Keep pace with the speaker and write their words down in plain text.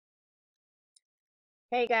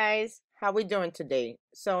Hey guys, how we doing today?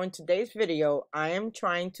 So in today's video, I am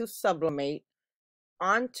trying to sublimate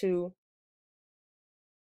onto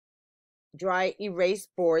dry erase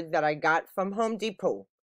board that I got from Home Depot.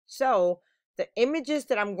 So the images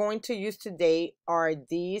that I'm going to use today are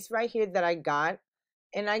these right here that I got.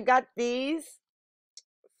 And I got these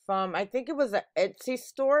from, I think it was an Etsy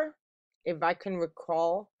store, if I can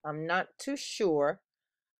recall. I'm not too sure.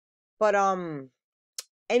 But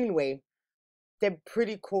anyway, they're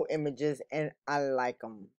pretty cool images and I like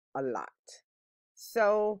them a lot.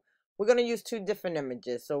 So we're going to use two different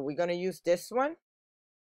images. So we're going to use this one.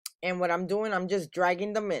 And what I'm doing, I'm just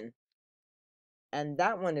dragging them in. And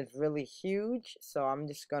that one is really huge. So I'm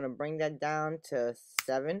just going to bring that down to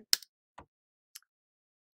 7.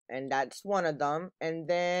 And that's one of them. And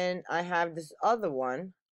then I have this other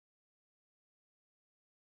one.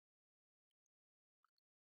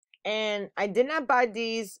 And I did not buy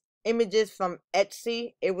these images from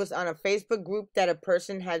Etsy. It was on a Facebook group that a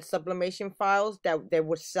person had sublimation files that they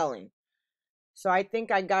were selling. So I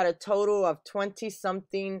think I got a total of 20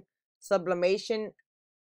 something sublimation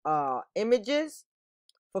images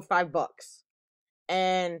for $5.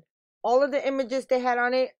 And all of the images they had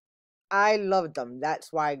on it, I loved them.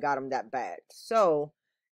 That's why I got them that bad. So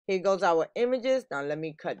here goes our images. Now let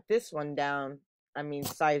me cut this one down.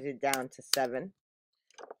 Size it down to 7.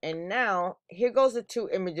 And now here goes the two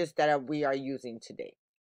images that we are using today.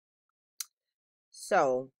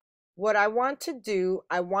 So what I want to do,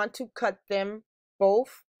 I want to cut them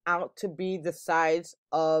both out to be the size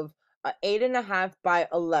of a 8.5 by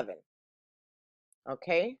 11.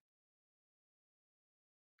 Okay.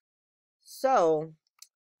 So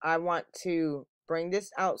I want to bring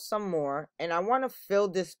this out some more and I want to fill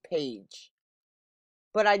this page.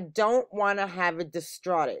 But I don't want to have it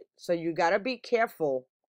distorted. So you got to be careful.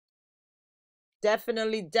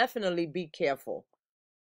 Definitely be careful.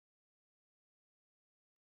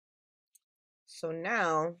 So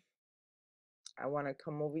now I want to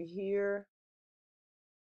come over here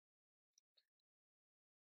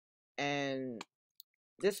and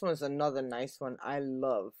this one's another nice one I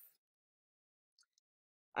love.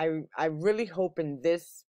 I really hope in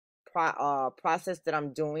this process that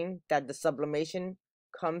I'm doing that the sublimation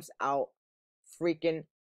comes out freaking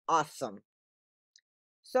awesome.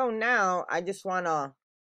 So now I just want to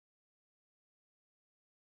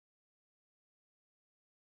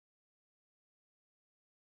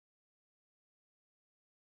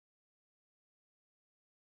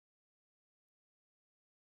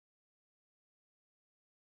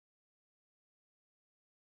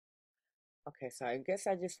okay, so I guess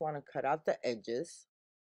I just want to cut out the edges.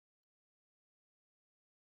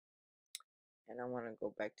 And I want to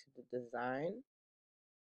go back to the design.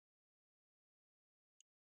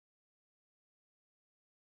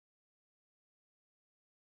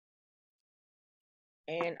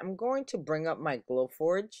 And I'm going to bring up my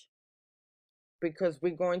Glowforge because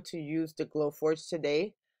we're going to use the Glowforge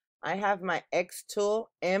today. I have my X tool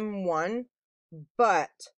M1, but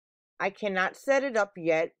I cannot set it up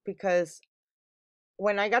yet because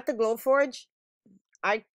when I got the Glowforge,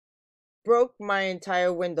 I broke my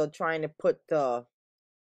entire window trying to put the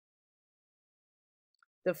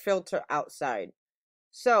filter outside.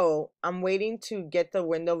 So I'm waiting to get the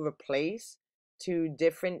window replaced to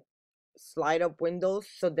different slide up windows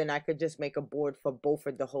so then I could just make a board for both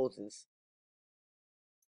of the hoses.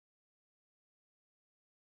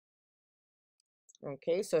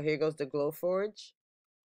 Okay, so here goes the Glowforge.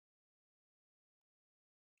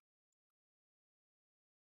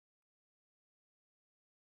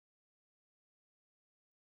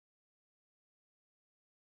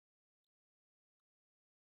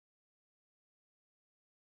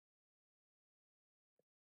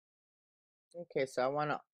 Okay, so I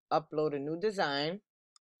want to upload a new design.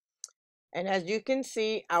 And as you can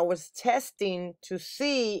see, I was testing to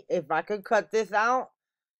see if I could cut this out.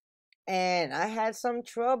 And I had some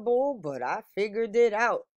trouble, but I figured it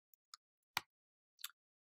out.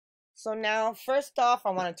 So now, first off, I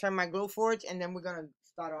want to turn my Glowforge, and then we're going to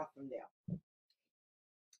start off from there.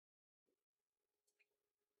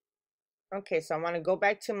 Okay, so I want to go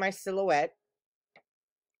back to my silhouette.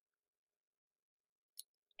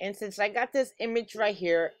 And since I got this image right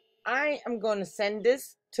here, I am going to send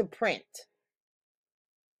this to print.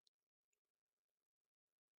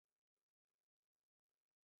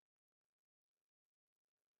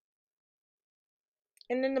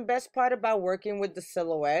 And then the best part about working with the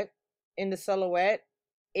silhouette, in the silhouette,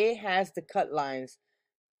 it has the cut lines.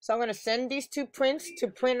 So I'm going to send these two prints to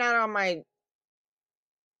print out on my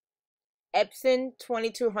Epson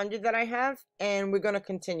 2200 that I have. And we're going to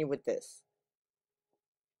continue with this.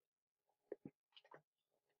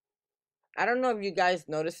 I don't know if you guys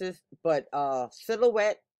notice this, but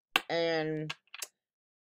Silhouette and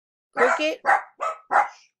Cricut,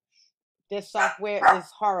 this software is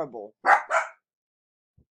horrible.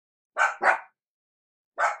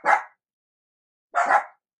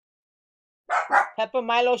 Pepper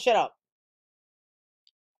Milo, shut up.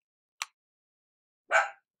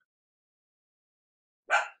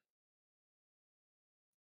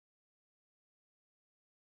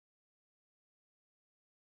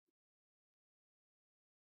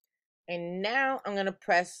 And now I'm going to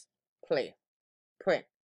press play. Print.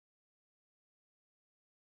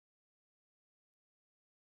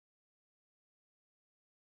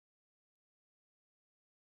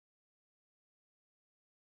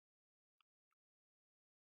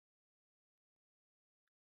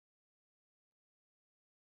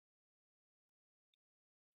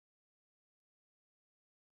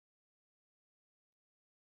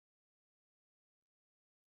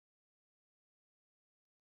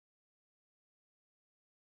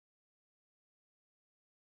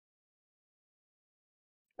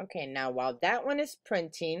 Okay, now while that one is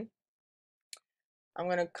printing, I'm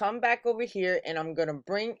going to come back over here and I'm going to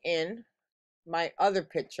bring in my other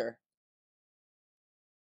picture.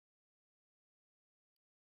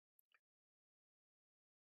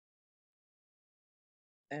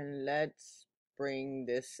 And let's bring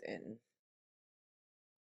this in.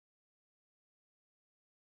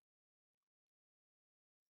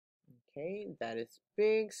 Okay, that is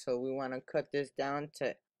big, so we want to cut this down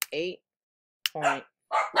to 8.5.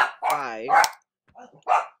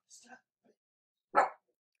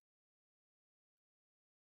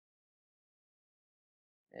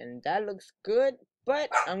 And that looks good, but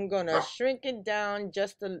I'm going to shrink it down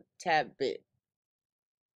just a tad bit.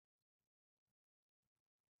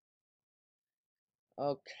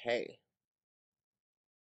 Okay.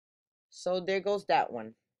 So there goes that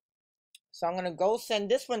one. So I'm going to go send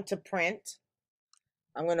this one to print.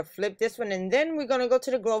 I'm going to flip this one, and then we're going to go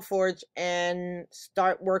to the Glowforge and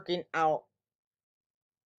start working out.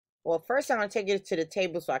 Well, first I'm going to take it to the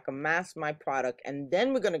table so I can mask my product, and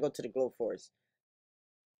then we're going to go to the Glowforge.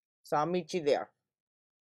 So I'll meet you there.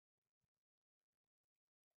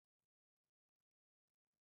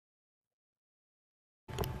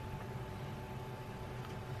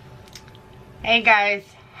 Hey guys,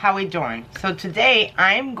 how we doing? So today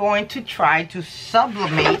I'm going to try to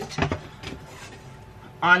sublimate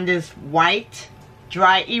on this white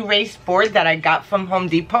dry erase board that I got from Home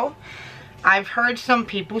Depot. I've heard some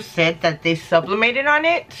people said that they sublimated on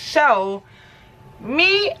it, so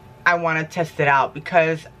I want to test it out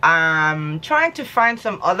because I'm trying to find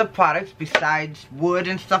some other products besides wood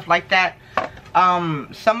and stuff like that.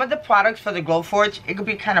 Some of the products for the Glowforge, it could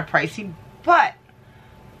be kind of pricey, but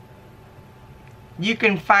you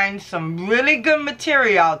can find some really good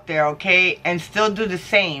material out there, okay, and still do the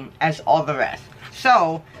same as all the rest.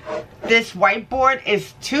 So this whiteboard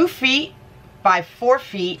is 2 feet by 4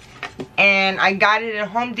 feet, and I got it at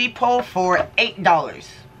Home Depot for $8.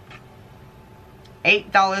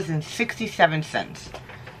 $8.67.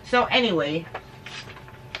 So anyway,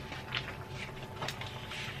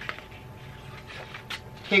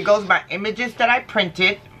 here goes my images that I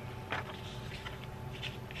printed.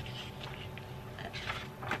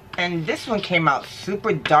 And this one came out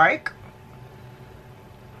super dark.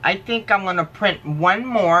 I think I'm gonna print one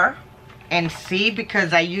more and see,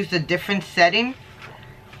 because I used a different setting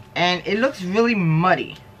and it looks really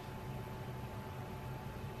muddy.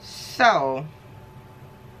 So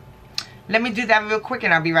let me do that real quick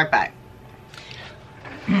and I'll be right back.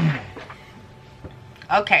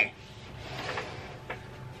 Okay.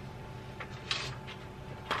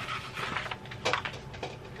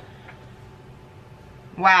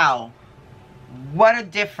 Wow, what a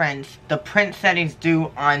difference the print settings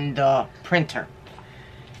do on the printer.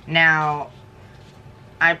 Now,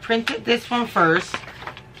 I printed this one first,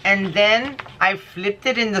 and then I flipped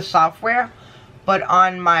it in the software, but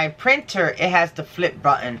on my printer, it has the flip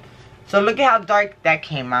button. So look at how dark that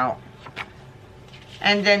came out.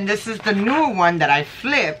 And then this is the newer one that I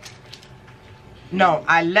flipped. No,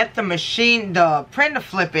 I let the printer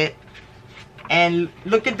flip it, and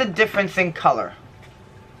look at the difference in color.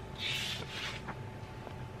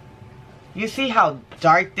 You see how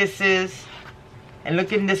dark this is? And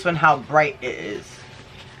look at this one, how bright it is.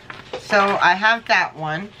 So I have that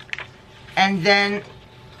one. And then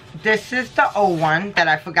this is the old one that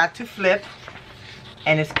I forgot to flip.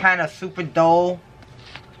 And it's kind of super dull.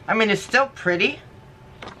 I mean, it's still pretty.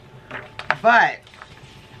 But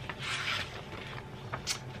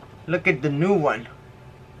look at the new one.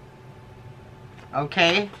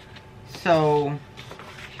 Okay? So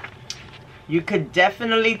you could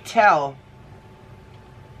definitely tell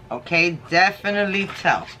Okay, definitely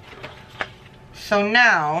tell. So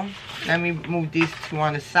now, let me move these two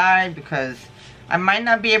on the side because I might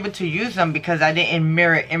not be able to use them because I didn't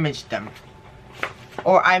mirror image them.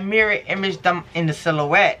 Or I mirror imaged them in the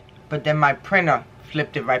silhouette, but then my printer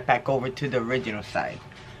flipped it right back over to the original side.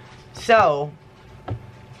 So,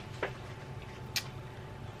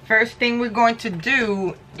 first thing we're going to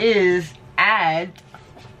do is add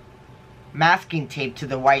masking tape to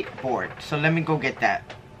the whiteboard. So let me go get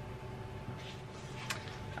that.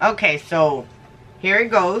 Okay, so here it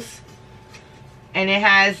goes. And it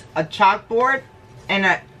has a chalkboard and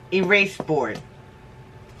an erase board.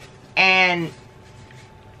 And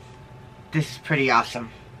this is pretty awesome.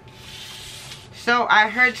 So I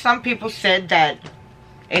heard some people said that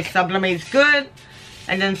it sublimates good,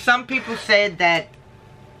 and then some people said that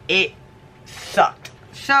it sucked.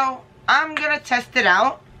 So I'm gonna test it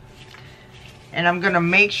out, and I'm gonna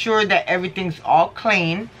make sure that everything's all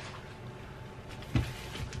clean.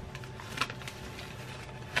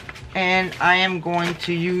 And I am going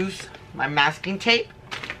to use my masking tape.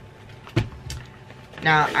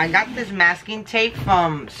 Now, I got this masking tape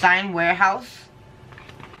from Sign Warehouse.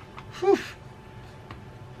 Whew.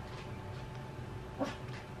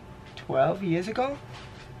 12 years ago?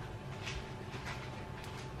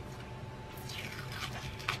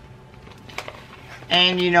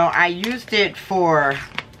 And you know, I used it for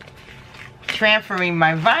transferring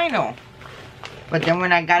my vinyl. But then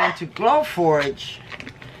when I got into Glowforge,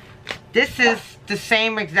 this is the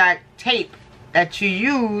same exact tape that you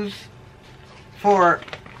use for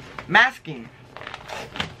masking.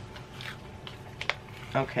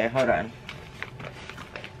 Okay, hold on.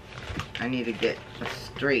 I need to get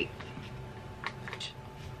straight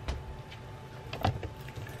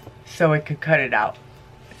so it could cut it out.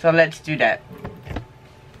 So let's do that.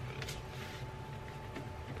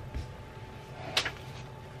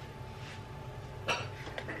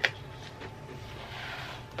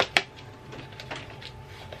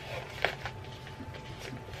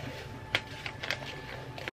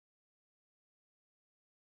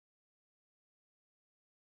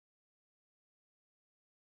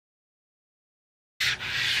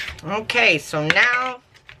 Okay, so now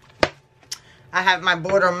I have my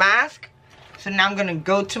border mask. So now I'm gonna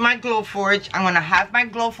go to my Glowforge. I'm gonna have my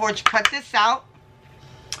Glowforge cut this out,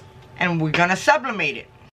 and we're gonna sublimate it.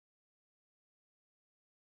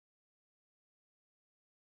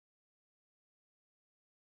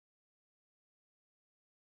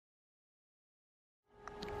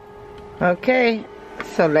 Okay,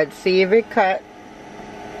 so let's see if it cut.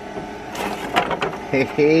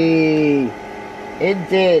 Hey, it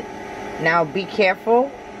did. Now be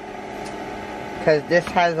careful, because this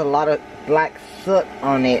has a lot of black soot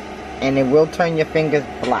on it, and it will turn your fingers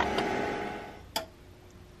black.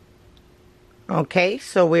 Okay,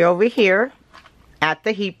 so we're over here at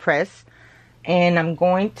the heat press, and I'm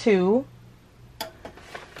going to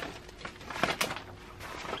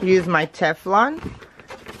use my Teflon,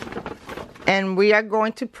 and we are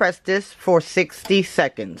going to press this for 60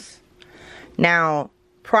 seconds. Now,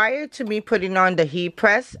 prior to me putting on the heat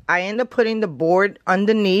press, I end up putting the board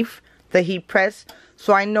underneath the heat press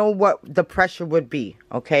so I know what the pressure would be,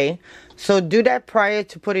 okay? So do that prior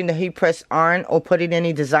to putting the heat press on or putting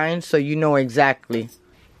any design so you know exactly.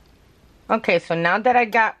 Okay, so now that I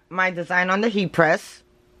got my design on the heat press,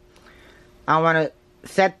 I want to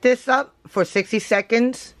set this up for 60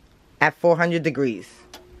 seconds at 400 degrees.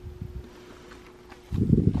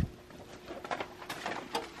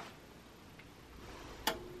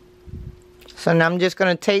 So now I'm just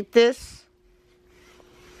going to take this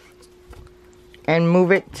and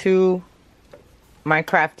move it to my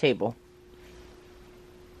craft table.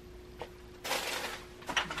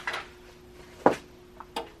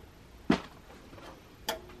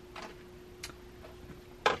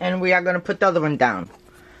 And we are going to put the other one down.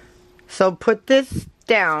 So put this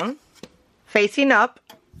down facing up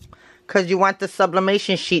because you want the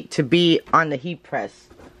sublimation sheet to be on the heat press.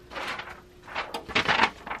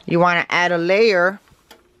 You want to add a layer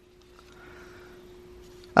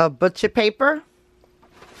of butcher paper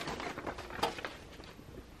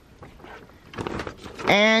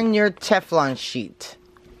and your Teflon sheet.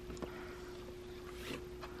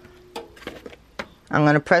 I'm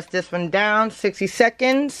going to press this one down 60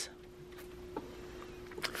 seconds,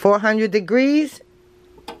 400 degrees.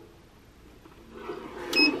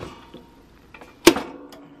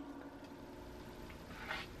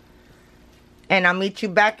 And I'll meet you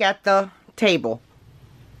back at the table.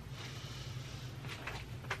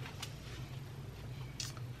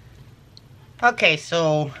 Okay,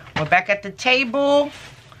 so we're back at the table.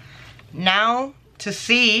 Now to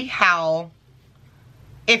see how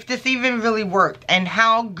if this even really worked and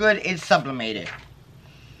how good it's sublimated.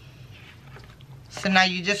 So now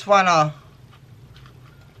you just want to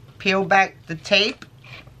peel back the tape.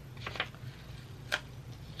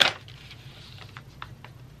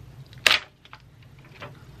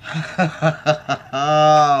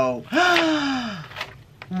 Oh.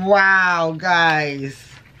 Wow, guys.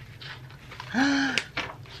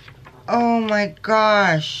 Oh my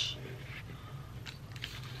gosh.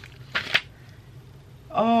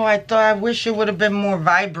 Oh, I wish it would have been more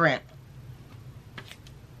vibrant.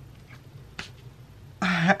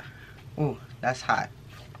 Ooh, that's hot.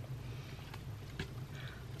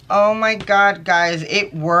 Oh my god, guys,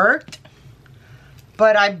 it worked.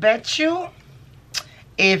 But I bet you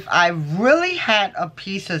if I really had a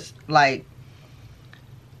piece of, like,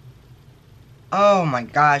 oh my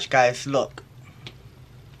gosh, guys, look.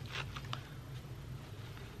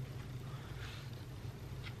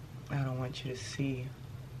 I don't want you to see.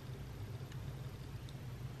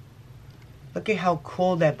 Look at how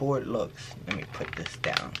cool that board looks. Let me put this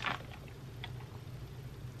down.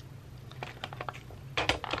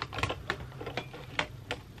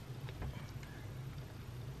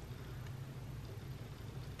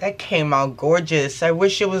 That came out gorgeous. I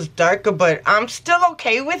wish it was darker, but I'm still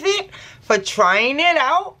okay with it for trying it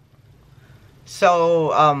out.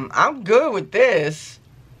 So, I'm good with this.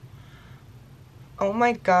 Oh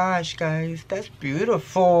my gosh, guys, that's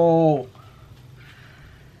beautiful.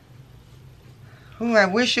 Ooh, I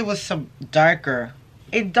wish it was some darker.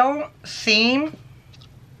 It don't seem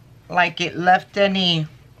like it left any.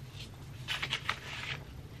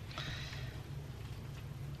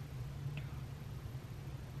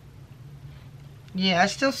 Yeah, I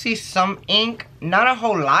still see some ink. Not a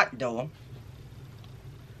whole lot, though.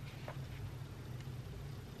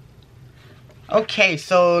 Okay,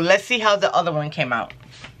 so let's see how the other one came out.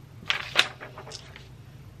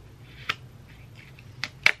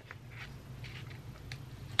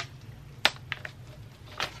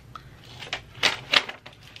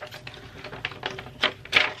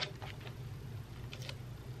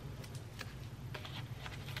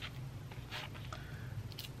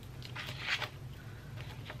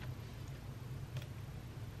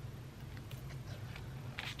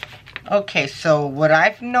 Okay, so what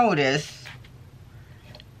I've noticed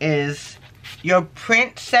is your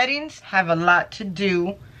print settings have a lot to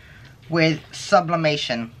do with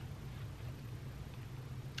sublimation.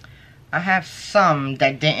 I have some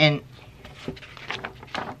that didn't.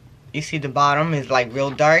 You see the bottom is like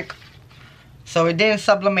real dark. So it didn't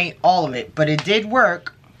sublimate all of it, but it did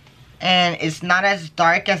work. And it's not as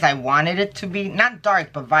dark as I wanted it to be. Not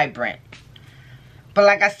dark, but vibrant. But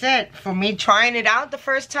like I said, for me trying it out the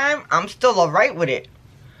first time, I'm still alright with it.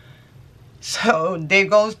 So, there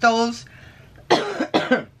goes those.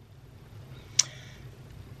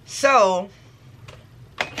 So,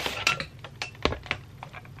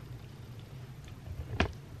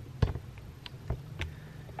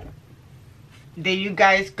 there you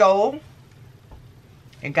guys go.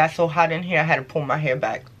 It got so hot in here, I had to pull my hair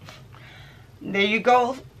back. There you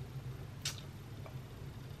go.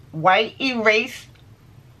 White erase.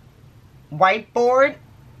 Whiteboard.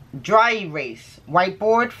 Dry erase.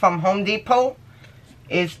 Whiteboard from Home Depot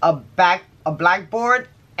is a blackboard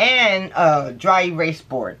and a dry erase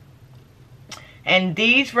board. And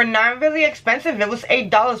these were not really expensive. It was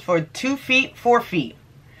 $8 for 2 feet, 4 feet.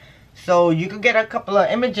 So you could get a couple of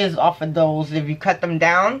images off of those if you cut them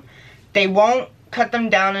down. They won't cut them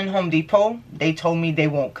down in Home Depot. They told me they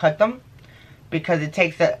won't cut them because it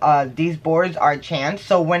takes these boards are a chance.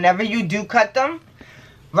 So whenever you do cut them,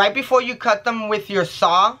 right before you cut them with your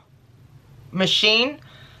saw machine,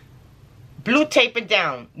 blue tape it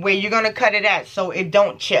down where you're going to cut it at so it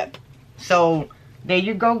don't chip. So there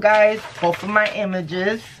you go, guys. Both of my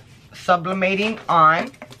images sublimating on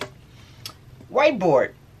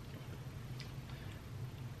whiteboard.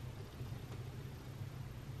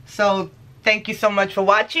 So thank you so much for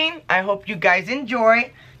watching. I hope you guys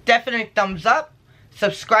enjoy. Definitely thumbs up.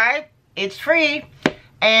 Subscribe. It's free.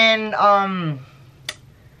 And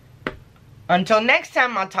until next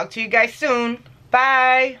time, I'll talk to you guys soon.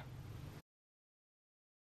 Bye.